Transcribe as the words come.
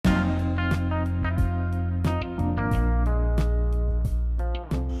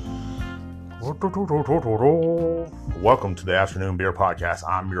Welcome to the Afternoon Beer Podcast.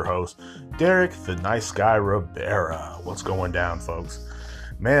 I'm your host, Derek, the Nice Guy Rivera. What's going down, folks?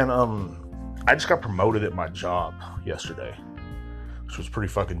 Man, I just got promoted at my job yesterday, which was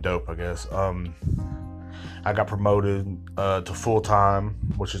pretty fucking dope, I guess. I got promoted to full-time,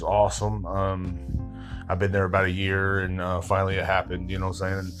 which is awesome. I've been there about a year, and finally it happened, you know what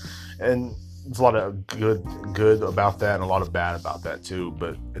I'm saying? And there's a lot of good about that and a lot of bad about that too.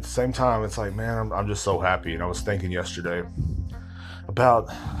 But at the same time, it's like, man, I'm just so happy. And I was thinking yesterday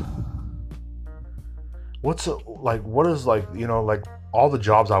about what is all the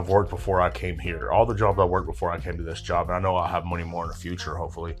jobs I've worked before I came here, all the jobs I worked before I came to this job. And I know I'll have money more in the future,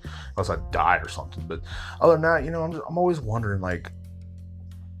 hopefully, unless I die or something. But other than that, I'm always wondering,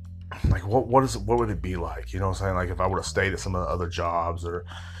 what would it be like? You know what I'm saying? Like if I would have stayed at some of the other jobs or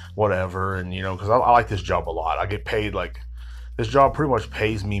whatever, and because I like this job a lot. I get paid, this job pretty much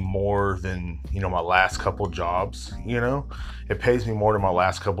pays me more than my last couple of jobs. It pays me more than my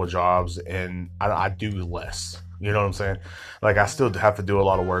last couple of jobs, and I do less. You know what I'm saying? Like, I still have to do a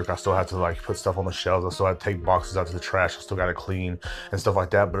lot of work. I still have to put stuff on the shelves. I still have to take boxes out to the trash. I still got to clean and stuff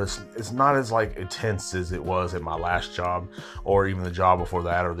like that. But it's not as intense as it was at my last job, or even the job before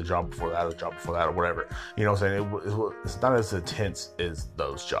that, or the job before that, or the job before that, or whatever. You know what I'm saying? It's not as intense as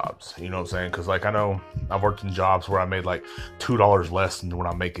those jobs. You know what I'm saying? Because I know I've worked in jobs where I made $2 less than what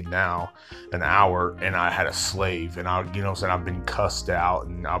I'm making now an hour, and I had a slave, and I've been cussed out,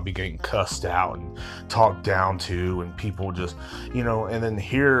 and I'll be getting cussed out and talked down to. And people just, and then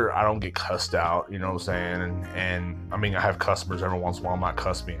here I don't get cussed out, you know what I'm saying? And I mean, I have customers every once in a while might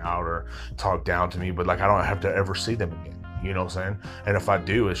cuss me out or talk down to me, but I don't have to ever see them again, you know what I'm saying? And if I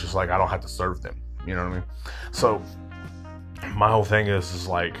do, it's just I don't have to serve them, you know what I mean? So my whole thing is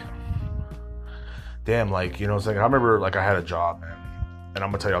damn, you know what I'm saying? I remember I had a job, man, and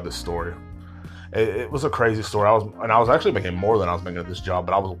I'm gonna tell y'all this story. It was a crazy story. I was actually making more than I was making at this job,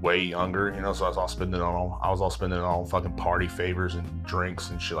 but I was way younger, so I was all spending it on fucking party favors and drinks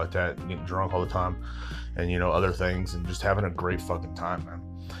and shit like that, and getting drunk all the time, and other things, and just having a great fucking time, man.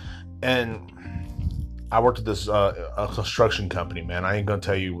 And I worked at this a construction company, man. I ain't gonna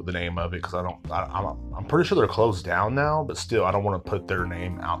tell you the name of it because I'm pretty sure they're closed down now, but still, I don't want to put their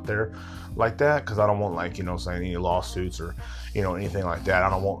name out there like that because I don't want saying any lawsuits or anything like that. I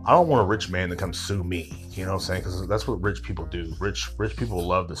don't want a rich man to come sue me. You know what I'm saying? Because that's what rich people do. Rich people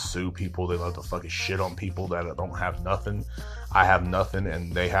love to sue people. They love to fucking shit on people that don't have nothing. I have nothing,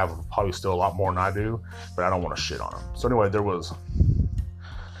 and they have probably still a lot more than I do, but I don't want to shit on them. So anyway, there was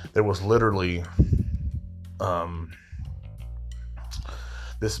literally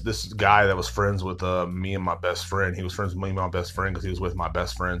this guy that was friends with me and my best friend. He was friends with me and my best friend because he was with my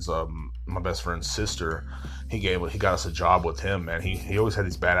best friend's sister. He got us a job with him, man. He always had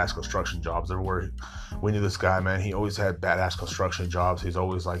these badass construction jobs everywhere. We knew this guy, man. He always had badass construction jobs. He's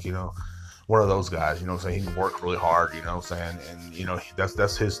always one of those guys, you know what I'm saying? He worked really hard, you know what I'm saying? And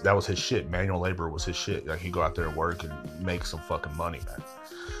that was his shit. Manual labor was his shit. He'd go out there and work and make some fucking money, man.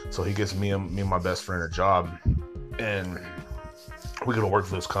 So he gets me and my best friend a job, and we go to work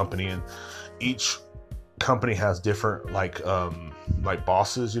for this company, and each company has different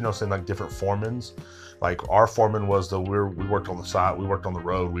bosses, you know what I'm saying, different foremans. Our foreman was we worked on the side, we worked on the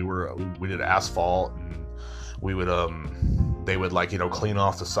road, we did asphalt, and we would they would clean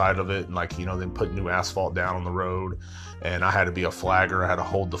off the side of it and then put new asphalt down on the road. And I had to be a flagger. I had to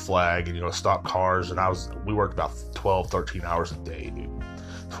hold the flag and stop cars. And we worked about 12, 13 hours a day, dude.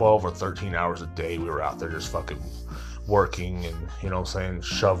 12 or 13 hours a day we were out there just fucking working and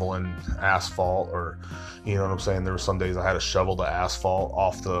shoveling asphalt, or there were some days I had to shovel the asphalt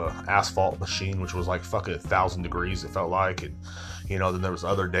off the asphalt machine, which was fucking 1,000 degrees, it felt like. And then there was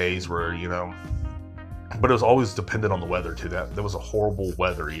other days where but it was always dependent on the weather too. There was a horrible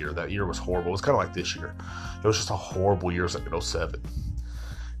weather year. That year was horrible. It was kind of like this year. It was just a horrible year. It was in 2007.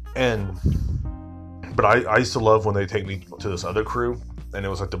 But I used to love when they take me to this other crew, and it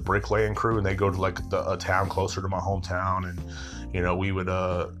was the bricklaying crew, and they go to a town closer to my hometown, and we would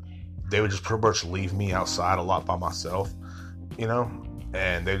they would just pretty much leave me outside a lot by myself,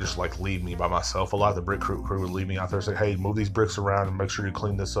 and they just leave me by myself a lot. The brick crew would leave me out there and say, hey, move these bricks around and make sure you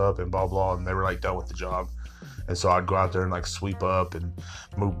clean this up and blah blah, and they were done with the job. And so I'd go out there and sweep up and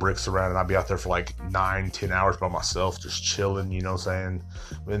move bricks around, and I'd be out there for 9-10 hours by myself, just chilling, you know what I'm saying?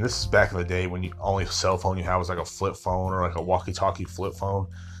 And this is back in the day when only cell phone you had was a flip phone or a walkie-talkie flip phone.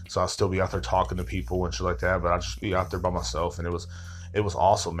 So I'd still be out there talking to people and shit like that, but I'd just be out there by myself, and it was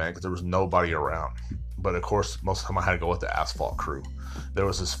awesome, man, because there was nobody around. But of course, most of the time I had to go with the asphalt crew. There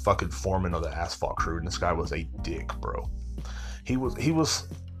was this fucking foreman of the asphalt crew, and this guy was a dick, bro. He was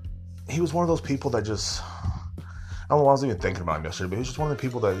he was one of those people that just, I don't know why I was even thinking about him yesterday, but he was just one of the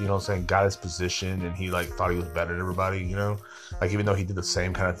people that, saying got his position and he like thought he was better than everybody, like even though he did the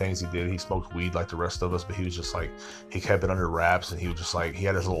same kind of things he did, he smoked weed like the rest of us, but he was just like, he kept it under wraps, and he was just like, he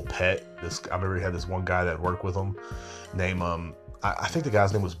had his little pet. I remember he had this one guy that worked with him named, I think the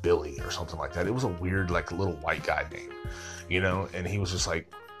guy's name was Billy or something like that. It was a weird, like, little white guy name, and he was just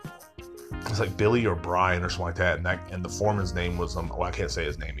like, it's like Billy or Brian or something like that. And the foreman's name was, well, I can't say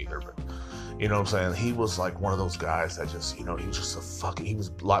his name either, but you know what I'm saying? He was like one of those guys that just, he was just he was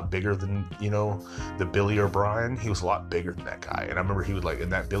a lot bigger than, the Billy or Brian. He was a lot bigger than that guy. And I remember he was like,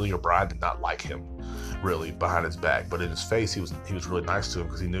 and that Billy or Brian did not like him really behind his back, but in his face, he was really nice to him,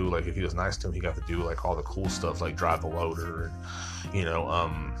 because he knew, like, if he was nice to him, he got to do like all the cool stuff, like drive the loader and,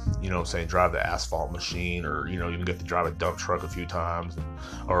 drive the asphalt machine, or, even get to drive a dump truck a few times,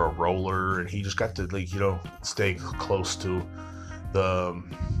 or a roller. And he just got to, like, stay close to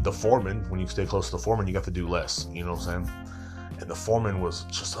the foreman. When you stay close to the foreman, you got to do less, you know what I'm saying? And the foreman was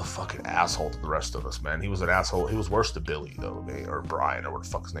just a fucking asshole to the rest of us, man. He was an asshole. He was worse than Billy, though, or Brian, or what the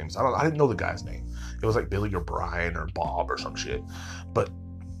fuck his name is. I didn't know the guy's name. It was like Billy or Brian or Bob or some shit. But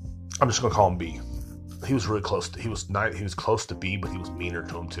I'm just gonna call him B. He was really close to, he was close to B, but he was meaner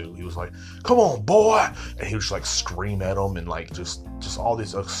to him too. He was like, "Come on, boy," and he would just like scream at him, and like just all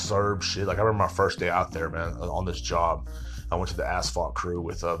these absurd shit. Like, I remember my first day out there, man, on this job. I went to the asphalt crew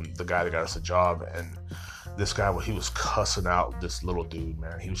with the guy that got us a job, and this guy, he was cussing out this little dude,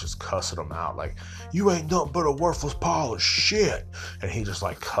 man. He was just cussing him out, like, "You ain't nothing but a worthless pile of shit." And he just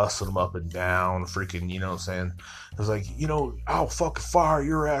like cussing him up and down, freaking, you know what I'm saying? It was like, "I'll fucking fire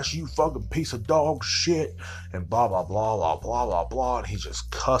your ass, you fucking piece of dog shit," and blah, blah, blah, blah, blah, blah, blah. And he's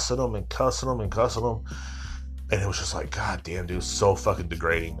just cussing him and cussing him and cussing him. And it was just like, God damn, dude, so fucking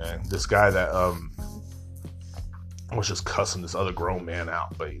degrading, man. This guy that, was just cussing this other grown man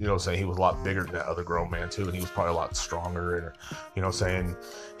out, but you know what I'm saying, he was a lot bigger than that other grown man too, and he was probably a lot stronger, and you know what I'm saying,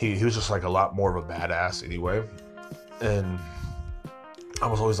 he was just like a lot more of a badass anyway. And I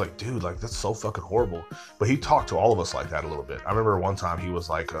was always like, dude, like, that's so fucking horrible. But he talked to all of us like that a little bit. I remember one time he was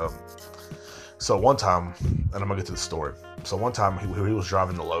like, so one time, and I'm gonna get to the story. So one time he was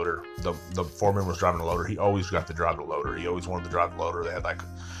driving the loader. The foreman was driving the loader. He always got to drive the loader. He always wanted to drive the loader. They had like,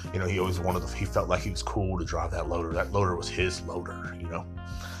 he always he felt like he was cool to drive that loader. That loader was his loader,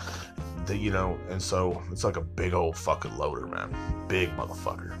 and so it's like a big old fucking loader, man. Big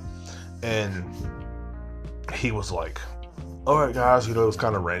motherfucker. And he was like, "All right, guys, it was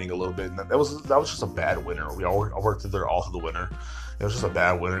kind of raining a little bit." And that was just a bad winter. I worked there all through the winter. It was just a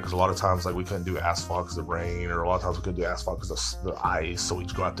bad winter, because a lot of times, like, we couldn't do asphalt because of the rain, or a lot of times we couldn't do asphalt because of the ice. So we'd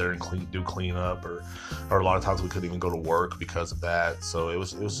just go out there and do cleanup, or a lot of times we couldn't even go to work because of that. So it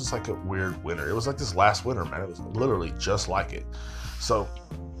was just like a weird winter. It was like this last winter, man. It was literally just like it. So,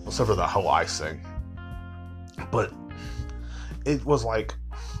 except for the whole ice thing, but it was like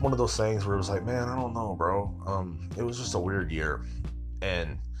one of those things where it was like, man, I don't know, bro. It was just a weird year.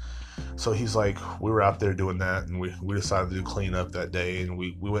 And so he's like, we were out there doing that, and we decided to do cleanup that day, and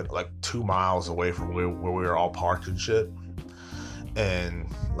we went like 2 miles away from where we were all parked and shit. And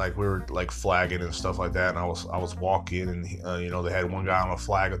like, we were like flagging and stuff like that, and I was walking, and they had one guy on a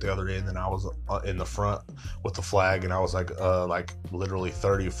flag at the other end, and I was in the front with the flag, and I was like literally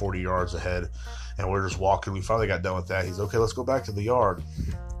 30 or 40 yards ahead, and we're just walking. We finally got done with that. He's okay, let's go back to the yard.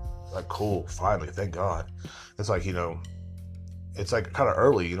 Like, cool, finally, thank God. It's like, it's like kind of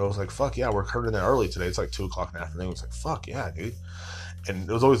early, it's like, fuck yeah, we're coming in there early today. It's like 2:00 in the afternoon. It's like, fuck yeah, dude. And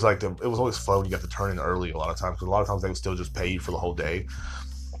it was always like, it was always fun when you got to turn in early a lot of times, because a lot of times they would still just pay you for the whole day.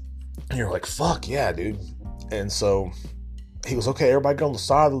 And you're like, fuck yeah, dude. And so he was, okay, everybody get on the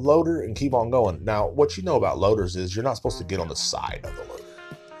side of the loader and keep on going. Now, what you know about loaders is you're not supposed to get on the side of the loader.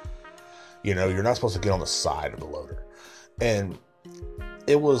 You're not supposed to get on the side of the loader. And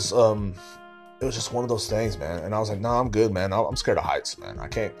it was just one of those things, man. And I was like, no, I'm good, man. I'm scared of heights, man. I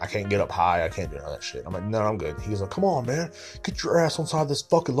can't get up high. I can't do none of that shit. I'm like, no, I'm good. He was like, come on, man. Get your ass on side of this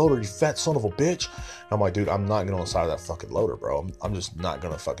fucking loader, you fat son of a bitch. And I'm like, dude, I'm not getting on the side of that fucking loader, bro. I'm just not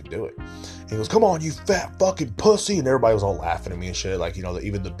gonna fucking do it. He goes, come on, you fat fucking pussy. And everybody was all laughing at me and shit. Like,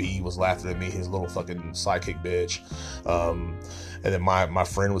 even the bee was laughing at me, his little fucking sidekick bitch. And then my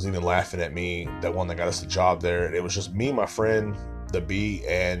friend was even laughing at me, that one that got us the job there. And it was just me, my friend, the bee,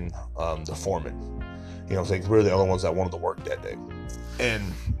 and the foreman. I'm saying, we were the only ones that wanted to work that day. And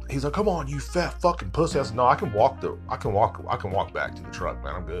he's like, come on, you fat fucking pussy. I said, no, I can walk back to the truck,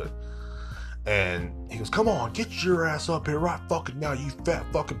 man. I'm good. And he goes, come on, get your ass up here right fucking now, you fat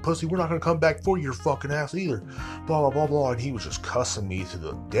fucking pussy. We're not gonna come back for your fucking ass either. Blah, blah, blah, blah. And he was just cussing me to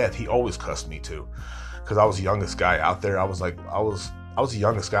the death. He always cussed me too, because I was the youngest guy out there. I was I was the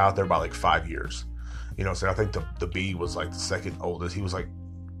youngest guy out there by like 5 years. You know, so I think the B was like the second oldest. He was like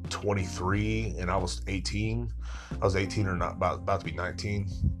 23 and I was 18. I was 18 or not, about to be 19.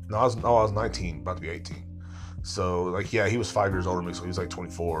 No, I was 19, about to be 18. So like, yeah, he was 5 years older than me, so he was like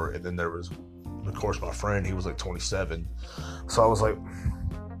 24. And then there was, of course, my friend, he was like 27. So I was like,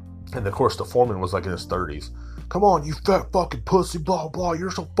 and of course the foreman was like in his 30s. Come on, you fat fucking pussy, blah, blah,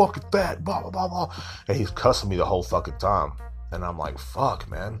 you're so fucking fat, blah, blah, blah, blah. And he's cussing me the whole fucking time. And I'm like, fuck,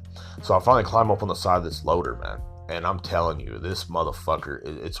 man. So I finally climb up on the side of this loader, man. And I'm telling you, this motherfucker,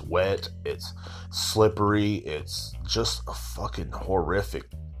 it's wet, it's slippery, it's just a fucking horrific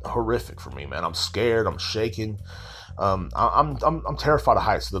for me, man. I'm scared, I'm shaking. I'm terrified of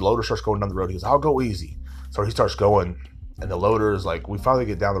heights. So the loader starts going down the road. He goes, I'll go easy. So he starts going. And the loader is like, we finally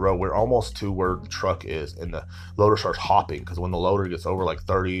get down the road. We're almost to where the truck is. And the loader starts hopping. Because when the loader gets over like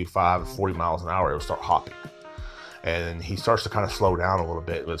 35, 40 miles an hour, it'll start hopping. And he starts to kind of slow down a little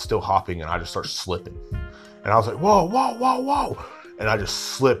bit. But it's still hopping. And I just start slipping. And I was like, whoa, whoa, whoa, whoa. And I just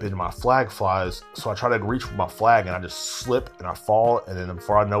slip and my flag flies. So I try to reach for my flag. And I just slip and I fall. And then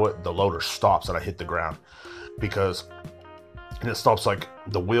before I know it, the loader stops and I hit the ground. Because... and it stops, like,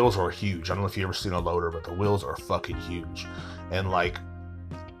 the wheels are huge. I don't know if you've ever seen a loader, but the wheels are fucking huge. And, like,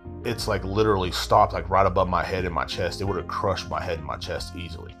 it's, like, literally stopped, like, right above my head and my chest. It would have crushed my head and my chest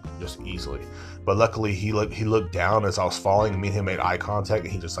easily. Just easily. But luckily, he looked down as I was falling, and me and him made eye contact,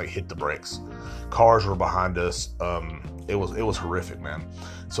 and he just, like, hit the brakes. Cars were behind us. It was horrific, man.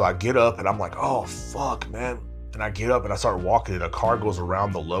 So I get up, and I'm like, oh, fuck, man. And I get up and I start walking and a car goes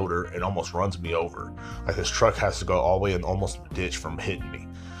around the loader and almost runs me over. Like this truck has to go all the way in almost the ditch from hitting me.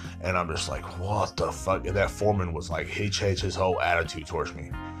 And I'm just like, what the fuck? And that foreman was like, he changed his whole attitude towards me.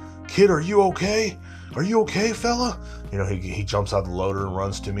 Kid, are you okay? Are you okay, fella? You know, he jumps out the loader and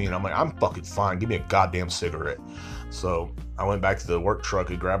runs to me. And I'm like, I'm fucking fine. Give me a goddamn cigarette. So I went back to the work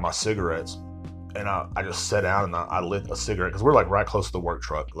truck and grabbed my cigarettes. And I just sat down and I lit a cigarette. Because we're like right close to the work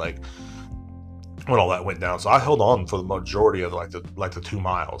truck. Like... when all that went down. So I held on for the majority of the 2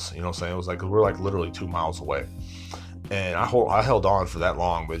 miles, you know what I'm saying? It was like, we're like literally 2 miles away. And I held on for that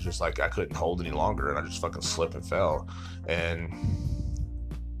long, but it's just like, I couldn't hold any longer and I just fucking slipped and fell. And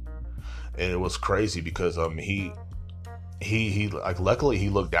it was crazy because, he like, luckily he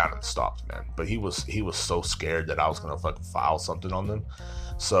looked down and stopped, man. But he was so scared that I was going to fucking file something on them.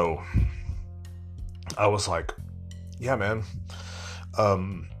 So I was like, yeah, man.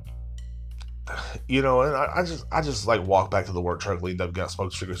 You know, and I just like walked back to the work truck, leaned up, got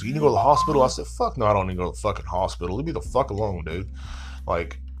smoked cigarettes. You need to go to the hospital? I said, fuck no, I don't need to go to the fucking hospital. Leave me the fuck alone, dude.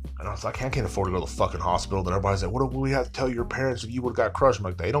 Like, and I was like, I can't afford to go to the fucking hospital. Then everybody's like, what do we have to tell your parents if you would have got crushed? I'm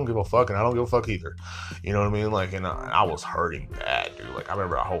like, they don't give a fuck, and I don't give a fuck either. You know what I mean? Like, and I was hurting bad, dude. Like, I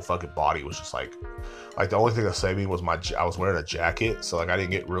remember my whole fucking body was just like the only thing that saved me was I was wearing a jacket, so like I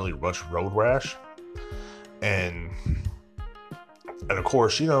didn't get really much road rash. And of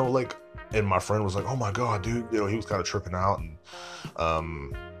course, you know, like. And my friend was like, oh my God, dude, you know, he was kind of tripping out. And,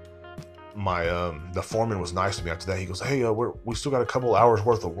 the foreman was nice to me after that. He goes, hey, we still got a couple hours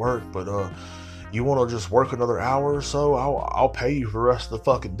worth of work, but, you want to just work another hour or so? I'll pay you for the rest of the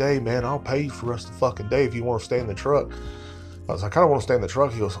fucking day, man. I'll pay you for the rest of the fucking day if you want to stay in the truck. I was like, I kind of want to stay in the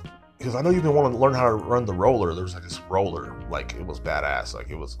truck. He goes, I know you've been wanting to learn how to run the roller. There's like this roller, like it was badass.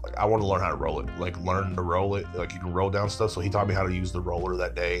 Like it was like, I want to learn how to roll it, like learn to roll it. Like you can roll down stuff. So he taught me how to use the roller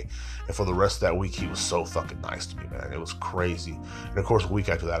that day. And for the rest of that week, he was so fucking nice to me, man. It was crazy. And of course, a week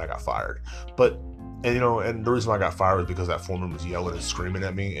after that, I got fired. And you know, and the reason I got fired was because that foreman was yelling and screaming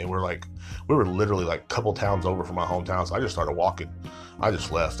at me. And we were literally like a couple towns over from my hometown. So I just started walking. I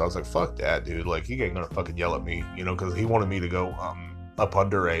just left. I was like, fuck that, dude. Like, he ain't gonna fucking yell at me, you know, because he wanted me to go, up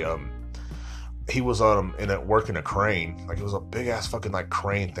under he was working a crane. Like, it was a big ass fucking like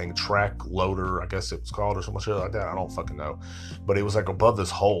crane thing, track loader, I guess it was called, or some shit like that. I don't fucking know. But it was like above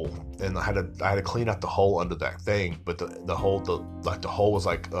this hole, and I had to clean out the hole under that thing. But the hole was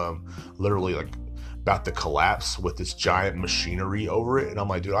like literally like about to collapse with this giant machinery over it. And I'm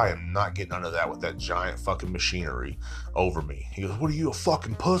like, dude, I am not getting under that with that giant fucking machinery over me. He goes, what are you, a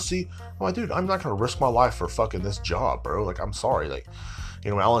fucking pussy? I'm like, dude, I'm not gonna risk my life for fucking this job, bro. Like, I'm sorry. Like,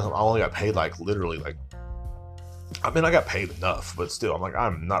 you know, I only got paid like literally like, I mean, I got paid enough, but still, I'm like,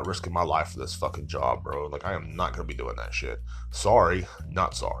 I'm not risking my life for this fucking job, bro. Like, I am not gonna be doing that shit. Sorry,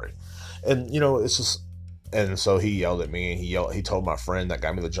 not sorry. And you know, it's just. And so he yelled at me, and he told my friend that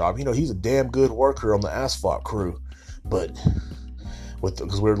got me the job, you know, he's a damn good worker on the asphalt crew. But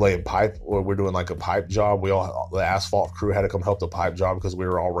because we were laying pipe, or we're doing like a pipe job, the asphalt crew had to come help the pipe job because we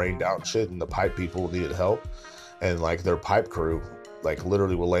were all rained out and shit, and the pipe people needed help. And like their pipe crew, like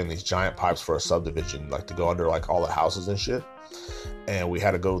literally were laying these giant pipes for a subdivision, like to go under like all the houses and shit. And we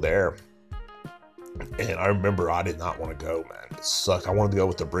had to go there. And I remember I did not want to go, man. It sucked. I wanted to go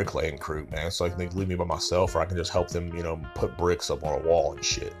with the bricklaying crew, man, so they could leave me by myself, or I can just help them, put bricks up on a wall and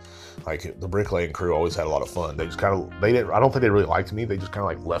shit. Like, the bricklaying crew always had a lot of fun. They just kind of, I don't think they really liked me. They just kind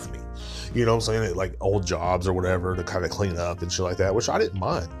of like left me, you know what I'm saying? Like old jobs or whatever to kind of clean up and shit like that, which I didn't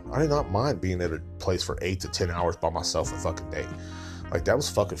mind. I did not mind being at a place for 8 to 10 hours by myself a fucking day. Like, that was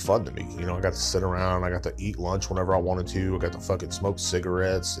fucking fun to me. I got to sit around. I got to eat lunch whenever I wanted to. I got to fucking smoke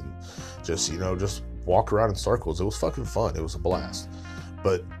cigarettes and just, just walk around in circles. It was fucking fun. It was a blast.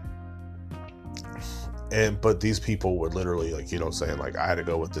 But these people would literally, like, like, I had to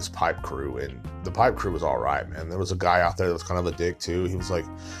go with this pipe crew, and the pipe crew was all right, man. There was a guy out there that was kind of a dick too. He was like,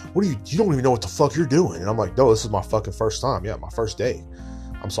 you don't even know what the fuck you're doing. And I'm like, no, this is my fucking first time. Yeah, my first day.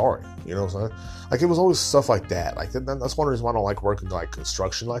 I'm sorry. You know what I'm saying? Like, it was always stuff like that. Like, that's one reason why I don't like working like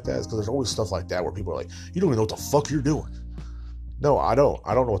construction like that, is because there's always stuff like that where people are like, you don't even know what the fuck you're doing. No, I don't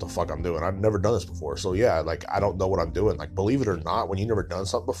know what the fuck I'm doing. I've never done this before. So yeah, like, I don't know what I'm doing. Like, believe it or not, when you've never done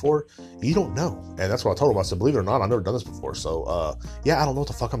something before, you don't know. And that's what I told him. I said, believe it or not, I've never done this before. So, yeah, I don't know what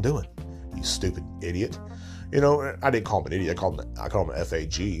the fuck I'm doing. You stupid idiot. I didn't call him an idiot. I called him an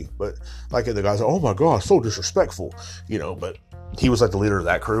FAG. But like, the guy's like, oh my God, so disrespectful. But he was like the leader of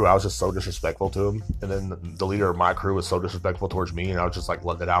that crew. I was just so disrespectful to him. And then the leader of my crew was so disrespectful towards me. And I was just like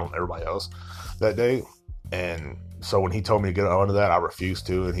letting it out on everybody else that day. And so when he told me to get under that, I refused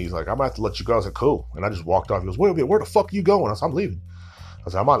to. And he's like, I'm going to have to let you go. I said, cool. And I just walked off. He goes, wait, where the fuck are you going? I said, I'm leaving. I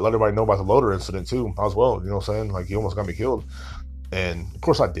said, I might let everybody know about the loader incident too as well. You know what I'm saying? Like, he almost got me killed. And of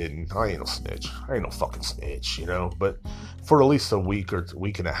course I didn't. I ain't no snitch. I ain't no fucking snitch, But for at least a week or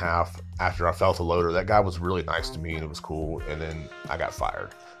week and a half after I felt the loader, that guy was really nice to me and it was cool. And then I got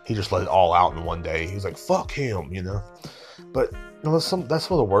fired. He just let it all out in one day. He was like, fuck him, But that's one of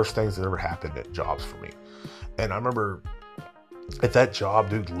the worst things that ever happened at jobs for me. And I remember at that job,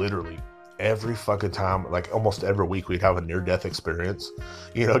 dude, literally every fucking time, like almost every week, we'd have a near-death experience.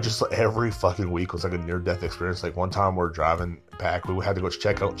 Just like every fucking week was like a near-death experience. Like, one time we're driving back, we had to go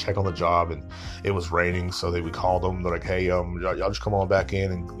check on the job, and it was raining, so we called them. They're like, hey, y'all just come on back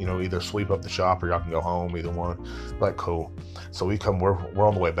in and either sweep up the shop or y'all can go home, either one. Like, cool. So we're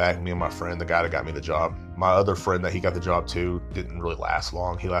on the way back, me and my friend, the guy that got me the job. My other friend that he got the job too didn't really last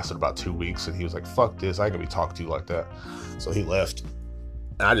long. He lasted about 2 weeks, and he was like, fuck this, I ain't gonna be talking to you like that. So he left.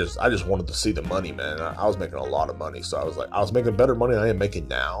 And I just wanted to see the money, man. I was making a lot of money, so I was like, I was making better money than I am making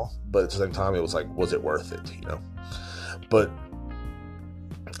now, but at the same time, it was like, was it worth it, But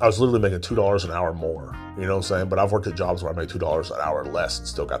I was literally making $2 an hour more, you know what I'm saying? But I've worked at jobs where I made $2 an hour less and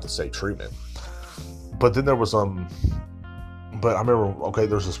still got the same treatment. But then there was but I remember, okay,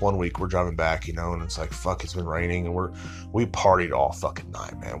 there's this one week we're driving back, and it's like, fuck, it's been raining, and we partied all fucking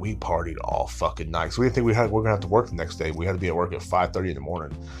night, man. We partied all fucking night. So we didn't think we're going to have to work the next day. We had to be at work at 5:30 in the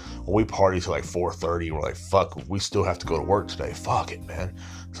morning. Well, we partied till like 4:30, and we're like, fuck, we still have to go to work today. Fuck it, man.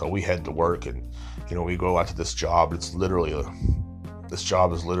 So we head to work, and, we go out to this job. This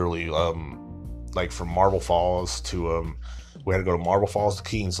job is literally, like from Marble Falls to, we had to go to Marble Falls to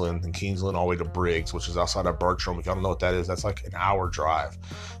Kingsland, and Kingsland all the way to Briggs, which is outside of Bertram. If y'all don't know what that is, that's like an hour drive.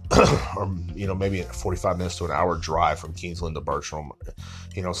 Or, maybe 45 minutes to an hour drive from Kingsland to Bertram,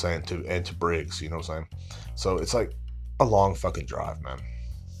 to Briggs, you know what I'm saying? So it's like a long fucking drive, man.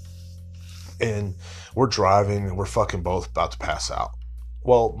 And we're driving, and we're fucking both about to pass out.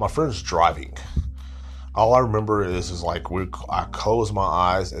 Well, my friend's driving. All I remember is like, I closed my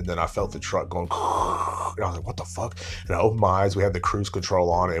eyes, and then I felt the truck going, and I was like, what the fuck? And I opened my eyes, we had the cruise control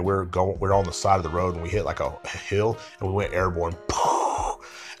on, and we're on the side of the road, and we hit like a hill, and we went airborne,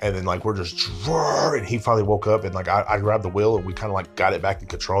 and then like, we're just, and he finally woke up, and like, I grabbed the wheel, and we kind of like got it back in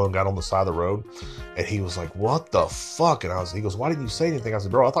control and got on the side of the road, and he was like, what the fuck? And he goes, why didn't you say anything? I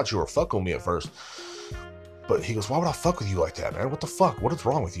said, bro, I thought you were fucking with me at first. But he goes, why would I fuck with you like that, man? What the fuck? What is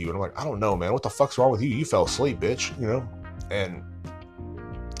wrong with you? And I'm like, I don't know, man. What the fuck's wrong with you? You fell asleep, bitch, And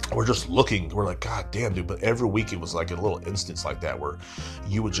we're just looking. We're like, God damn, dude. But every week it was like a little instance like that where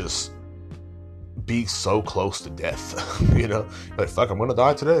you would just be so close to death, Like, fuck, I'm going to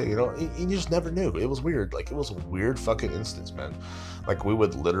die today, You just never knew. It was weird. Like, it was a weird fucking instance, man. Like, we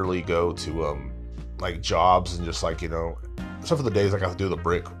would literally go to, like, jobs and just, like, except for the days I got to do the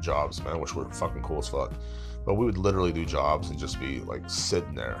brick jobs, man, which were fucking cool as fuck. But we would literally do jobs and just be like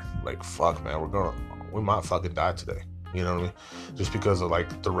sitting there like, fuck, man, we might fucking die today. You know what I mean? Just because of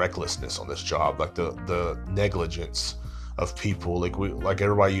like the recklessness on this job, like the negligence of people. Like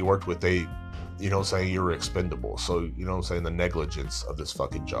everybody you worked with, they, saying you were expendable. So, the negligence of this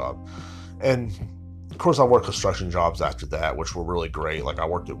fucking job. And course, I worked construction jobs after that, which were really great. Like I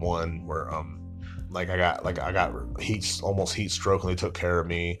worked at one where I got almost heat stroke, and they took care of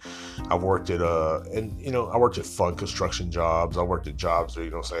me. I worked at I worked at fun construction jobs. I worked at jobs where,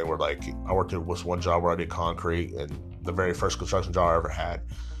 where like I worked at was one job where I did concrete, and the very first construction job I ever had,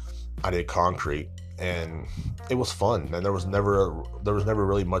 I did concrete, and it was fun. And there was never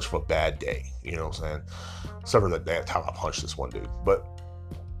really much of a bad day. You know what I'm saying? Except for that time I punched this one dude, but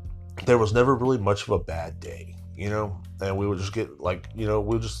there was never really much of a bad day. And we would just get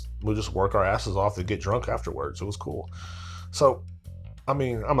we'll just work our asses off and get drunk afterwards. It was cool. So, I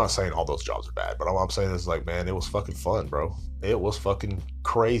mean, I'm not saying all those jobs are bad, but all I'm saying is like, man, it was fucking fun, bro. It was fucking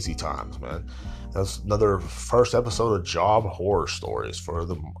crazy times, man. That's another first episode of Job Horror Stories for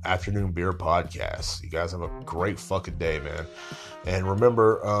the Afternoon Beer Podcast. You guys have a great fucking day, man. And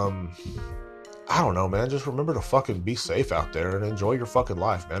remember, I don't know, man. Just remember to fucking be safe out there and enjoy your fucking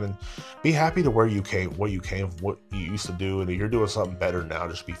life, man. And be happy to where you came, what you used to do. And if you're doing something better now,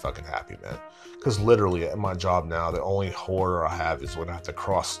 just be fucking happy, man. Because literally at my job now, the only horror I have is when I have to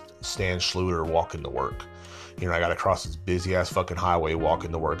cross Stan Schluter walking to work. I got to cross this busy ass fucking highway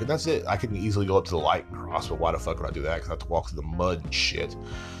walking to work. And that's it. I can easily go up to the light and cross, but why the fuck would I do that? Because I have to walk through the mud and shit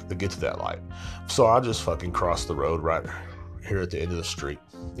to get to that light. So I just fucking cross the road right here at the end of the street,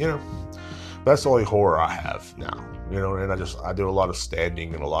 That's the only horror I have now, and I do a lot of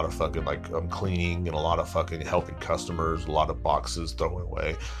standing and a lot of fucking cleaning and a lot of fucking helping customers, a lot of boxes thrown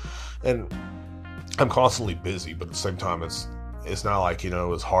away, and I'm constantly busy, but at the same time, it's not like,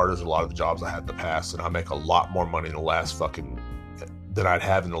 as hard as a lot of the jobs I had in the past, and I make a lot more money in the last than I'd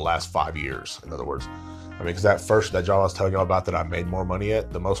have in the last 5 years. In other words, I mean, because that job I was telling y'all about that I made more money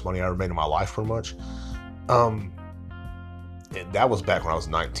at, the most money I ever made in my life, pretty much, and that was back when I was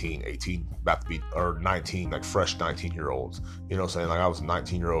 19, 18, about to be, or 19, like fresh 19-year-olds. You know what I'm saying? Like I was a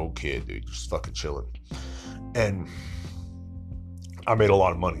 19-year-old kid, dude, just fucking chilling. And I made a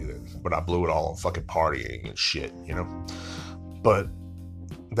lot of money then, but I blew it all on fucking partying and shit, But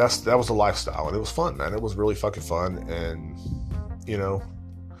that was the lifestyle, and it was fun, man. It was really fucking fun, and,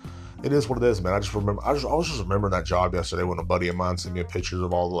 it is what it is, man. I was just remembering that job yesterday when a buddy of mine sent me pictures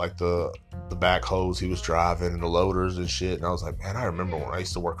of all the backhoes he was driving and the loaders and shit, and I was like, man, I remember when I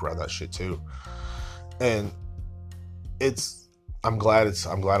used to work around that shit too. And I'm glad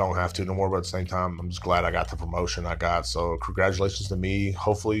I don't have to no more, but at the same time, I'm just glad I got the promotion I got. So congratulations to me.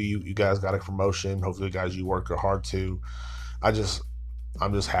 Hopefully you guys got a promotion. Hopefully guys, you worked hard too. I'm just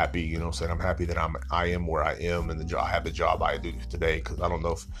happy, I'm happy that I am where I am, and I have the job I do today, because I don't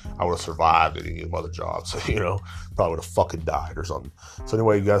know if I would have survived at any of the other jobs, probably would have fucking died or something. So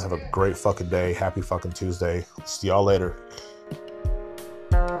anyway, you guys have a great fucking day. Happy fucking Tuesday. See y'all later.